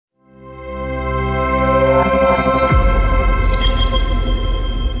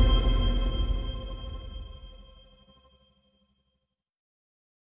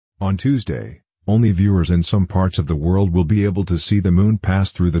On Tuesday, only viewers in some parts of the world will be able to see the moon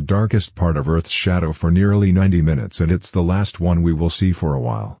pass through the darkest part of Earth's shadow for nearly 90 minutes, and it's the last one we will see for a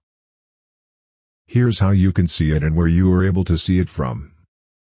while. Here's how you can see it and where you are able to see it from.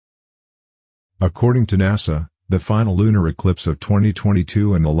 According to NASA, the final lunar eclipse of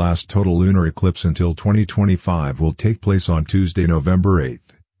 2022 and the last total lunar eclipse until 2025 will take place on Tuesday, November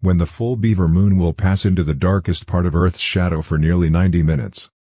 8th, when the full Beaver Moon will pass into the darkest part of Earth's shadow for nearly 90 minutes.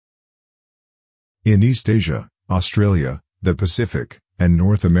 In East Asia, Australia, the Pacific, and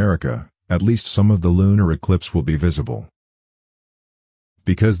North America, at least some of the lunar eclipse will be visible.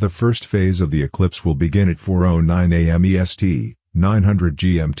 Because the first phase of the eclipse will begin at 4:09 a.m. EST, 900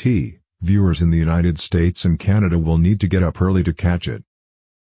 GMT, viewers in the United States and Canada will need to get up early to catch it.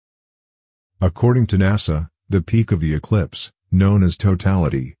 According to NASA, the peak of the eclipse, known as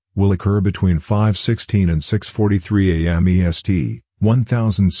totality, will occur between 5:16 and 6:43 a.m. EST,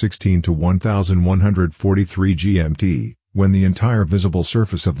 1016 to 1143 GMT, when the entire visible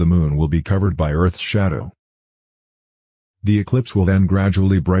surface of the moon will be covered by Earth's shadow. The eclipse will then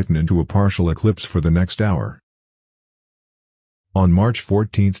gradually brighten into a partial eclipse for the next hour. On March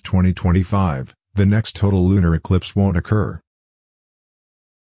 14, 2025, the next total lunar eclipse won't occur.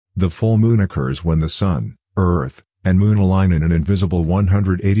 The full moon occurs when the Sun, Earth, and Moon align in an invisible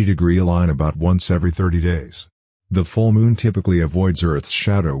 180-degree line about once every 30 days. The full moon typically avoids Earth's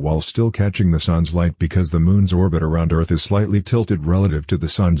shadow while still catching the Sun's light because the Moon's orbit around Earth is slightly tilted relative to the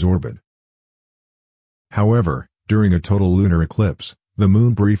Sun's orbit. However, during a total lunar eclipse, the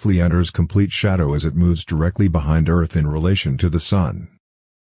Moon briefly enters complete shadow as it moves directly behind Earth in relation to the Sun.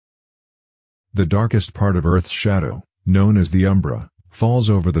 The darkest part of Earth's shadow, known as the umbra, falls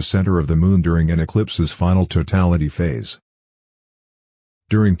over the center of the Moon during an eclipse's final totality phase.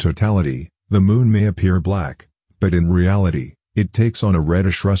 During totality, the Moon may appear black, but in reality, it takes on a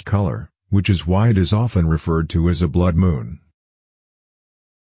reddish-rust color, which is why it is often referred to as a blood moon.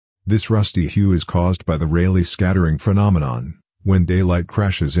 This rusty hue is caused by the Rayleigh scattering phenomenon. When daylight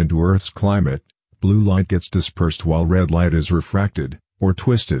crashes into Earth's climate, blue light gets dispersed while red light is refracted, or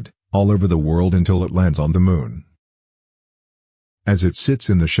twisted, all over the world until it lands on the Moon. As it sits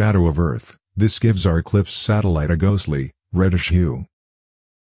in the shadow of Earth, this gives our eclipse satellite a ghostly, reddish hue.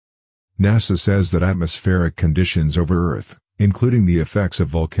 NASA says that atmospheric conditions over Earth, including the effects of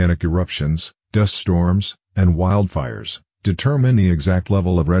volcanic eruptions, dust storms, and wildfires, determine the exact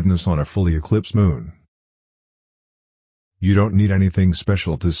level of redness on a fully eclipsed moon. You don't need anything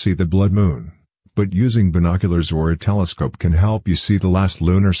special to see the blood moon, but using binoculars or a telescope can help you see the last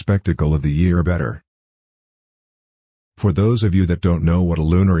lunar spectacle of the year better. For those of you that don't know what a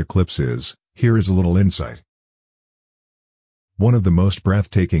lunar eclipse is, here is a little insight. One of the most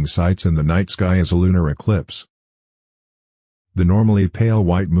breathtaking sights in the night sky is a lunar eclipse. The normally pale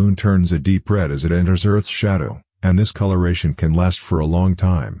white moon turns a deep red as it enters Earth's shadow, and this coloration can last for a long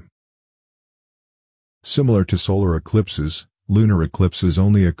time. Similar to solar eclipses, lunar eclipses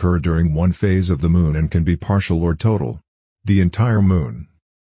only occur during one phase of the moon and can be partial or total. The entire moon.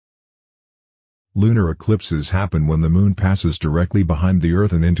 Lunar eclipses happen when the moon passes directly behind the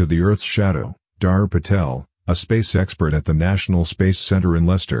Earth and into the Earth's shadow. Dar Patel, a space expert at the National Space Center in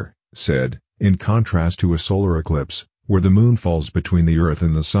Leicester, said, in contrast to a solar eclipse, where the moon falls between the Earth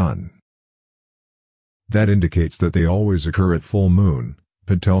and the Sun. That indicates that they always occur at full moon,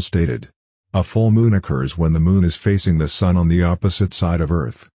 Patel stated. A full moon occurs when the moon is facing the Sun on the opposite side of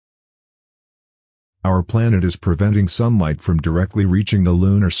Earth. Our planet is preventing sunlight from directly reaching the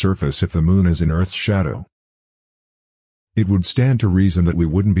lunar surface if the moon is in Earth's shadow. It would stand to reason that we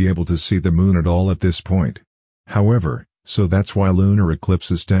wouldn't be able to see the moon at all at this point. However, so that's why lunar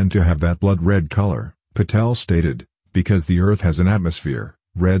eclipses tend to have that blood red color, Patel stated, because the Earth has an atmosphere,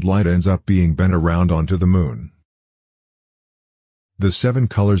 red light ends up being bent around onto the moon. The 7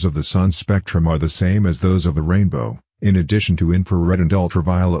 colors of the Sun's spectrum are the same as those of the rainbow, in addition to infrared and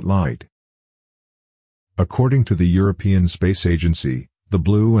ultraviolet light. According to the European Space Agency, the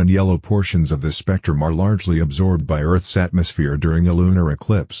blue and yellow portions of the spectrum are largely absorbed by Earth's atmosphere during a lunar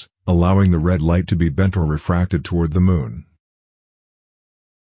eclipse, allowing the red light to be bent or refracted toward the moon.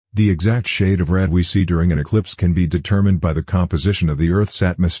 The exact shade of red we see during an eclipse can be determined by the composition of the Earth's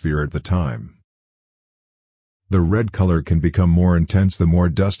atmosphere at the time. The red color can become more intense the more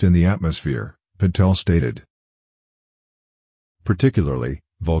dust in the atmosphere, Patel stated. Particularly,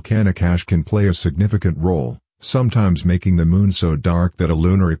 volcanic ash can play a significant role, sometimes making the moon so dark that a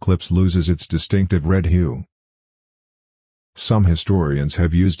lunar eclipse loses its distinctive red hue. Some historians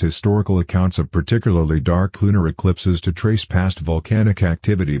have used historical accounts of particularly dark lunar eclipses to trace past volcanic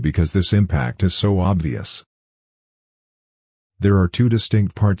activity because this impact is so obvious. There are two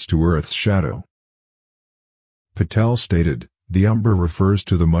distinct parts to Earth's shadow. Patel stated, the umbra refers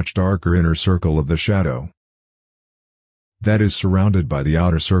to the much darker inner circle of the shadow that is surrounded by the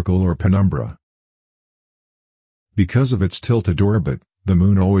outer circle or penumbra. Because of its tilted orbit, the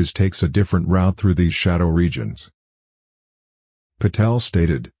moon always takes a different route through these shadow regions. Patel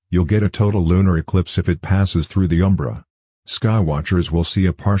stated, you'll get a total lunar eclipse if it passes through the umbra. Skywatchers will see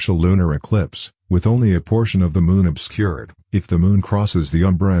a partial lunar eclipse, with only a portion of the moon obscured, if the moon crosses the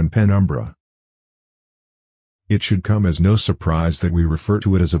umbra and penumbra. It should come as no surprise that we refer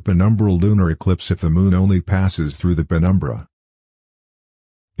to it as a penumbral lunar eclipse if the moon only passes through the penumbra.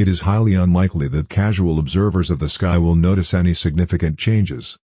 It is highly unlikely that casual observers of the sky will notice any significant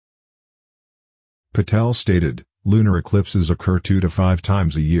changes. Patel stated, lunar eclipses occur 2 to 5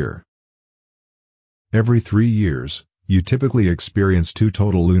 times a year. Every 3 years, you typically experience 2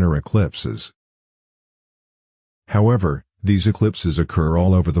 total lunar eclipses. However, these eclipses occur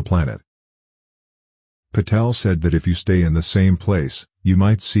all over the planet. Patel said that if you stay in the same place, you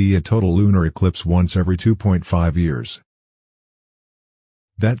might see a total lunar eclipse once every 2.5 years.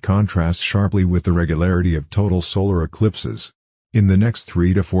 That contrasts sharply with the regularity of total solar eclipses. In the next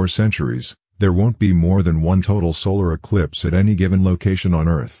 3 to 4 centuries, there won't be more than one total solar eclipse at any given location on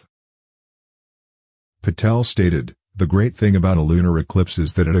Earth. Patel stated, the great thing about a lunar eclipse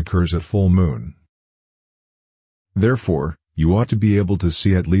is that it occurs at full moon. Therefore, you ought to be able to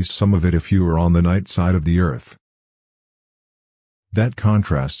see at least some of it if you are on the night side of the Earth. That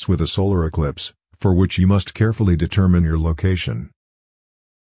contrasts with a solar eclipse, for which you must carefully determine your location.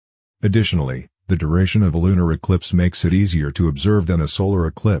 Additionally, the duration of a lunar eclipse makes it easier to observe than a solar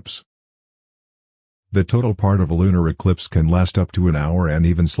eclipse. The total part of a lunar eclipse can last up to an hour and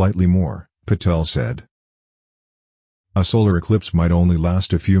even slightly more, Patel said. A solar eclipse might only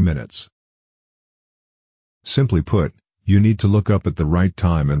last a few minutes. Simply put, you need to look up at the right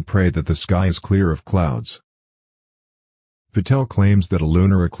time and pray that the sky is clear of clouds. Patel claims that a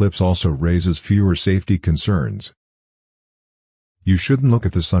lunar eclipse also raises fewer safety concerns. You shouldn't look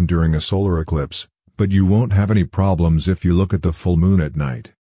at the sun during a solar eclipse, but you won't have any problems if you look at the full moon at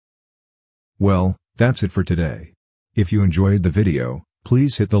night. Well, that's it for today. If you enjoyed the video,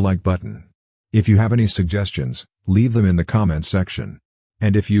 please hit the like button. If you have any suggestions, leave them in the comment section.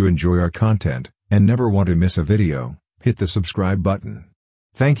 And if you enjoy our content, and never want to miss a video, hit the subscribe button.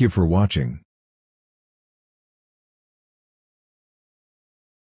 Thank you for watching.